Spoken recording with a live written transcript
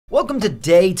Welcome to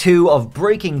day 2 of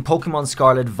breaking Pokemon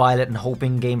Scarlet, Violet, and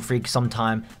hoping Game Freak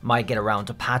sometime might get around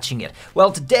to patching it. Well,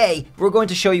 today we're going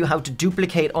to show you how to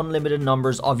duplicate unlimited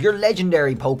numbers of your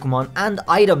legendary Pokemon and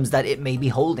items that it may be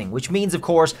holding, which means, of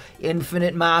course,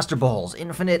 infinite Master Balls,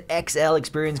 infinite XL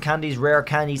experience candies, rare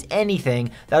candies, anything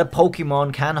that a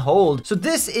Pokemon can hold. So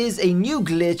this is a new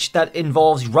glitch that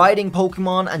involves riding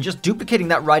Pokemon and just duplicating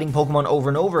that riding Pokemon over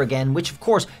and over again, which of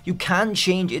course you can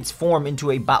change its form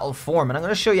into a battle form, and I'm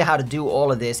going to show you how to do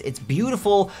all of this. It's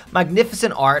beautiful,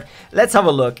 magnificent art. Let's have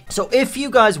a look. So if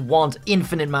you guys want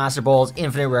infinite Master Balls,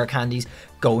 infinite rare candies,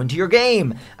 go into your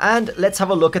game and let's have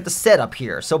a look at the setup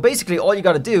here. So basically all you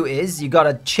got to do is you got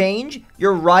to change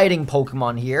your riding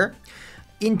Pokemon here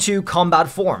into combat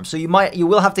form. So you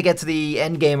will have to get to the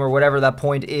end game or whatever that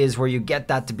point is where you get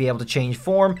that to be able to change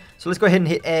form. So let's go ahead and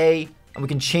hit A and we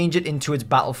can change it into its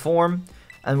battle form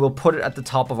and we'll put it at the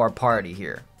top of our party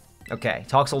here. Okay,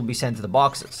 Toxel will be sent to the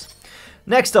boxes.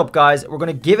 Next up, guys, we're going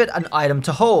to give it an item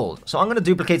to hold. So I'm going to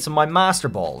duplicate some of my Master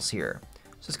Balls here.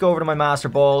 So let's go over to my Master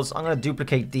Balls. I'm going to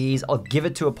duplicate these. I'll give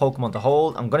it to a Pokemon to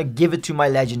hold. I'm going to give it to my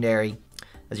Legendary.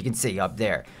 As you can see up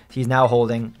there, he's now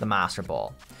holding the Master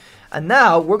Ball. And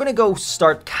now we're going to go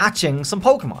start catching some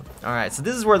Pokemon. All right, so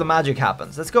this is where the magic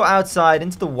happens. Let's go outside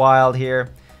into the wild here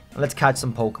and let's catch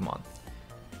some Pokemon.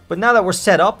 But now that we're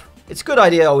set up, it's a good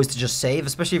idea always to just save,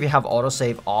 especially if you have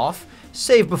autosave off.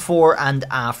 Save before and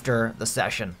after the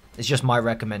session. It's just my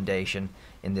recommendation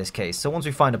in this case. So once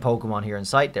we find a Pokemon here in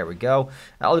sight, there we go.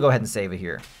 I'll go ahead and save it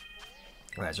here.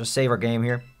 All right, let's just save our game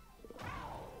here.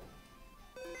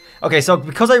 Okay, so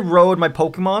because I rode my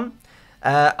Pokemon,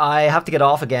 I have to get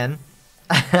off again.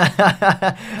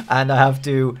 And I have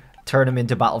to turn him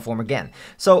into battle form again.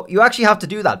 So you actually have to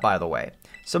do that, by the way.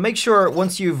 So make sure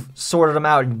once you've sorted him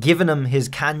out and given him his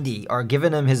candy or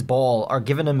given him his ball or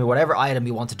given him whatever item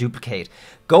you want to duplicate,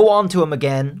 go on to him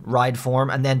again, ride form,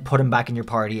 and then put him back in your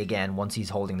party again once he's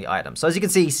holding the item. So as you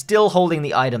can see, he's still holding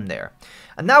the item there.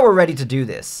 And now we're ready to do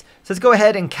this. So let's go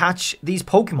ahead and catch these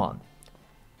Pokemon.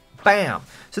 Bam!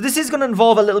 So this is going to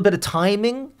involve a little bit of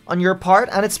timing on your part,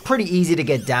 and it's pretty easy to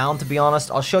get down, to be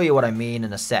honest. I'll show you what I mean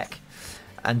in a sec.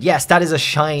 And yes, that is a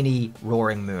shiny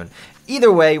Roaring Moon.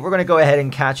 Either way, we're going to go ahead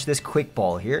and catch this Quick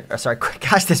Ball here. Or sorry,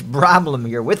 catch this Bramblem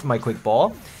here with my Quick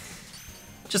Ball.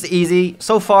 Just easy.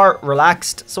 So far,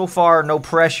 relaxed. So far, no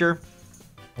pressure.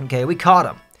 Okay, we caught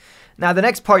him. Now, the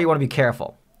next part, you want to be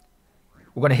careful.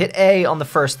 We're going to hit A on the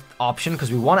first option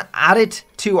because we want to add it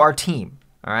to our team.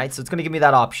 All right, so it's going to give me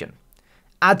that option.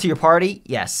 Add to your party.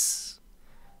 Yes.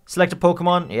 Select a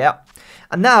Pokemon. Yeah.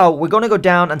 And now we're going to go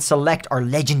down and select our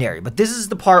Legendary. But this is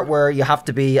the part where you have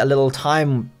to be a little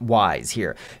time-wise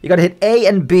here. You got to hit A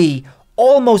and B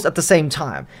almost at the same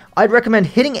time. I'd recommend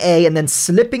hitting A and then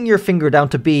slipping your finger down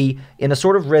to B in a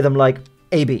sort of rhythm like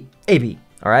A, B, A, B.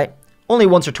 All right? Only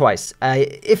once or twice.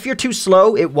 If you're too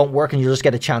slow, it won't work and you'll just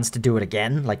get a chance to do it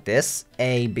again like this.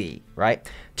 A, B, right?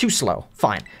 Too slow.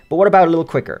 Fine. But what about a little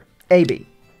quicker? A, B.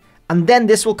 And then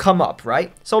this will come up,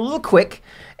 right? So a little quick.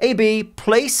 AB,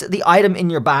 place the item in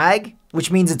your bag,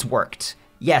 which means it's worked.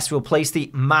 Yes, we'll place the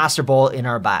Master Ball in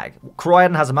our bag.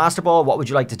 Croydon has a Master Ball. What would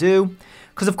you like to do?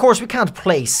 Because, of course, we can't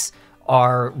place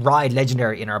our Ride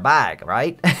Legendary in our bag,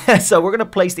 right? So we're going to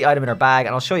place the item in our bag,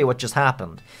 and I'll show you what just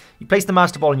happened. You place the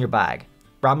Master Ball in your bag.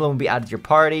 Bramblem will be added to your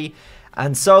party.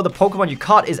 And so the Pokemon you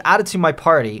caught is added to my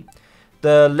party.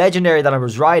 The Legendary that I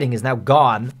was riding is now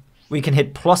gone. We can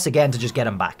hit plus again to just get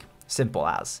him back. Simple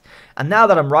as. And now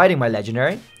that I'm riding my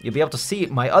Legendary, you'll be able to see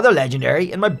my other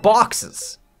Legendary in my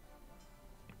boxes.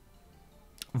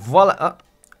 Voila.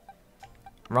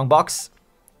 Wrong box.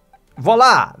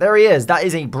 Voila. There he is. That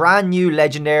is a brand new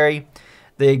Legendary.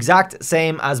 The exact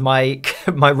same as my,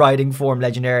 my riding form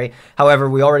Legendary. However,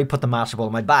 we already put the Master Ball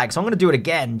in my bag. So I'm going to do it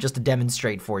again just to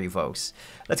demonstrate for you folks.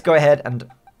 Let's go ahead and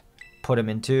put him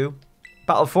into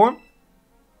battle form.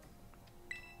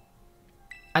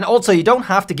 And also, you don't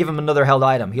have to give him another held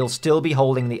item. He'll still be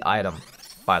holding the item,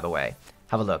 by the way.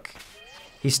 Have a look.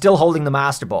 He's still holding the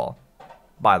Master Ball,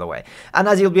 by the way. And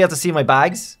as you'll be able to see in my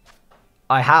bags,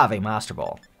 I have a Master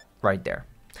Ball right there.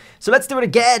 So let's do it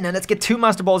again, and let's get 2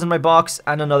 Master Balls in my box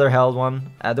and another held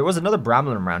one. There was another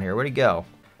Bramblem around here. Where'd he go?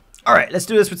 All right, let's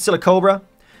do this with Silicobra.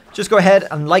 Just go ahead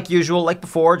and, like usual, like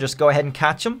before, just go ahead and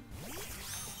catch him.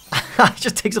 It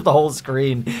just takes up the whole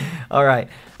screen. All right,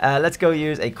 let's go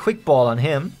use a Quick Ball on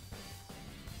him.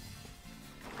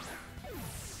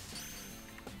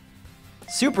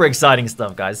 Super exciting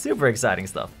stuff, guys. Super exciting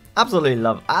stuff. Absolutely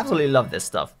love this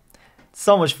stuff.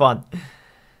 So much fun.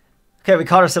 Okay, we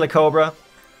caught our Silicobra.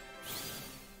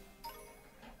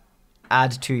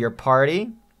 Add to your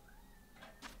party.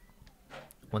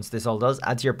 Once this all does,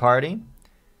 add to your party.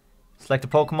 Select a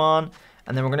Pokemon,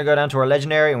 and then we're going to go down to our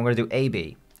Legendary, and we're going to do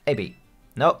AB. AB.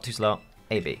 Nope, too slow.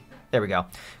 AB. There we go.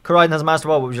 Koraidon has a Master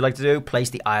Ball. What would you like to do? Place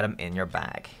the item in your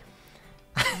bag.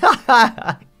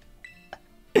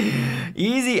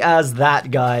 Easy as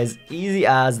that, guys. Easy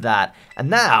as that. And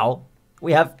now,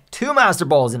 we have 2 Master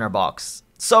Balls in our box.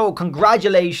 So,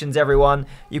 congratulations, everyone.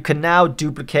 You can now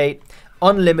duplicate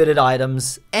unlimited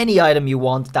items, any item you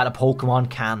want that a Pokemon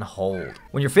can hold.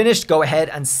 When you're finished, go ahead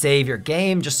and save your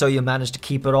game just so you manage to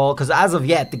keep it all, because as of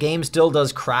yet, the game still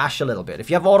does crash a little bit. If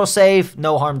you have autosave,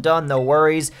 no harm done, no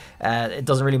worries. It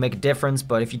doesn't really make a difference,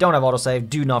 but if you don't have autosave,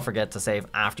 do not forget to save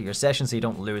after your session so you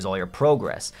don't lose all your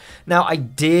progress. Now, I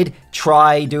did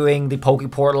try doing the Poke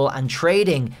Portal and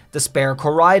trading the spare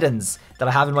Koraidons that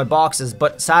I have in my boxes,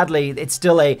 but sadly, it's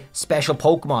still a special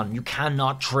Pokemon. You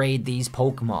cannot trade these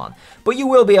Pokemon, but you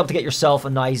will be able to get yourself a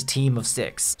nice team of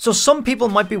 6. So some people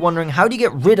might be wondering, how do you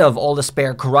get rid of all the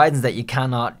spare Koraidons that you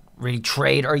cannot really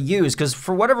trade or use? Because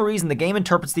for whatever reason, the game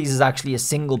interprets these as actually a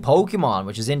single Pokemon,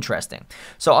 which is interesting.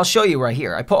 So I'll show you right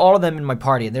here. I put all of them in my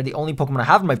party, and they're the only Pokemon I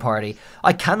have in my party.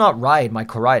 I cannot ride my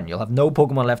Koraidon. You'll have no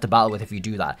Pokemon left to battle with if you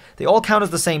do that. They all count as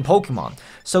the same Pokemon.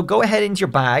 So go ahead into your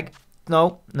bag.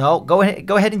 No, go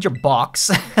ahead into your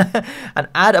box and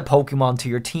add a Pokemon to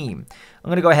your team. I'm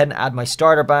going to go ahead and add my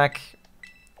starter back.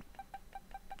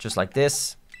 Just like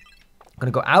this. I'm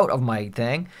going to go out of my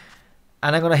thing.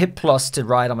 And I'm going to hit plus to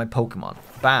ride on my Pokemon.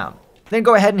 Bam. Then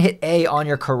go ahead and hit A on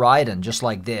your Koraidon, just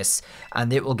like this.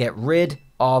 And it will get rid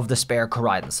of the spare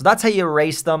Koraidon. So that's how you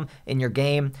erase them in your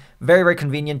game. Very, very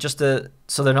convenient, just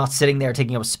so they're not sitting there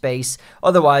taking up space.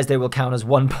 Otherwise, they will count as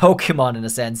one Pokemon in a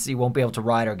sense. You won't be able to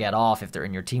ride or get off if they're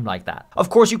in your team like that. Of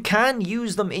course, you can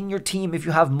use them in your team if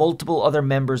you have multiple other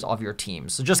members of your team.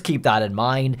 So just keep that in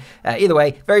mind. Either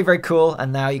way, very, very cool.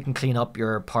 And now you can clean up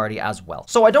your party as well.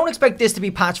 So I don't expect this to be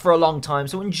patched for a long time.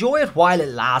 So enjoy it while it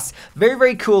lasts. Very,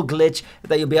 very cool glitch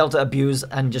that you'll be able to abuse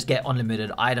and just get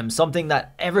unlimited items. Something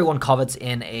that everyone covets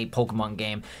in a Pokemon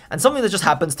game. And something that just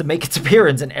happens to make its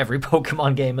appearance in every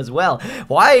Pokemon game as well.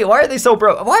 Why are they so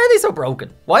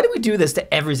broken? Why do we do this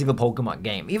to every single Pokemon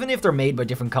game? Even if they're made by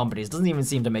different companies, it doesn't even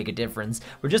seem to make a difference.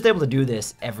 We're just able to do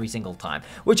this every single time,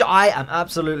 which I am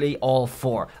absolutely all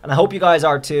for. And I hope you guys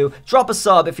are too. Drop a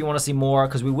sub if you want to see more,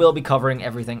 because we will be covering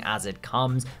everything as it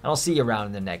comes. And I'll see you around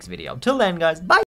in the next video. Till then, guys, bye!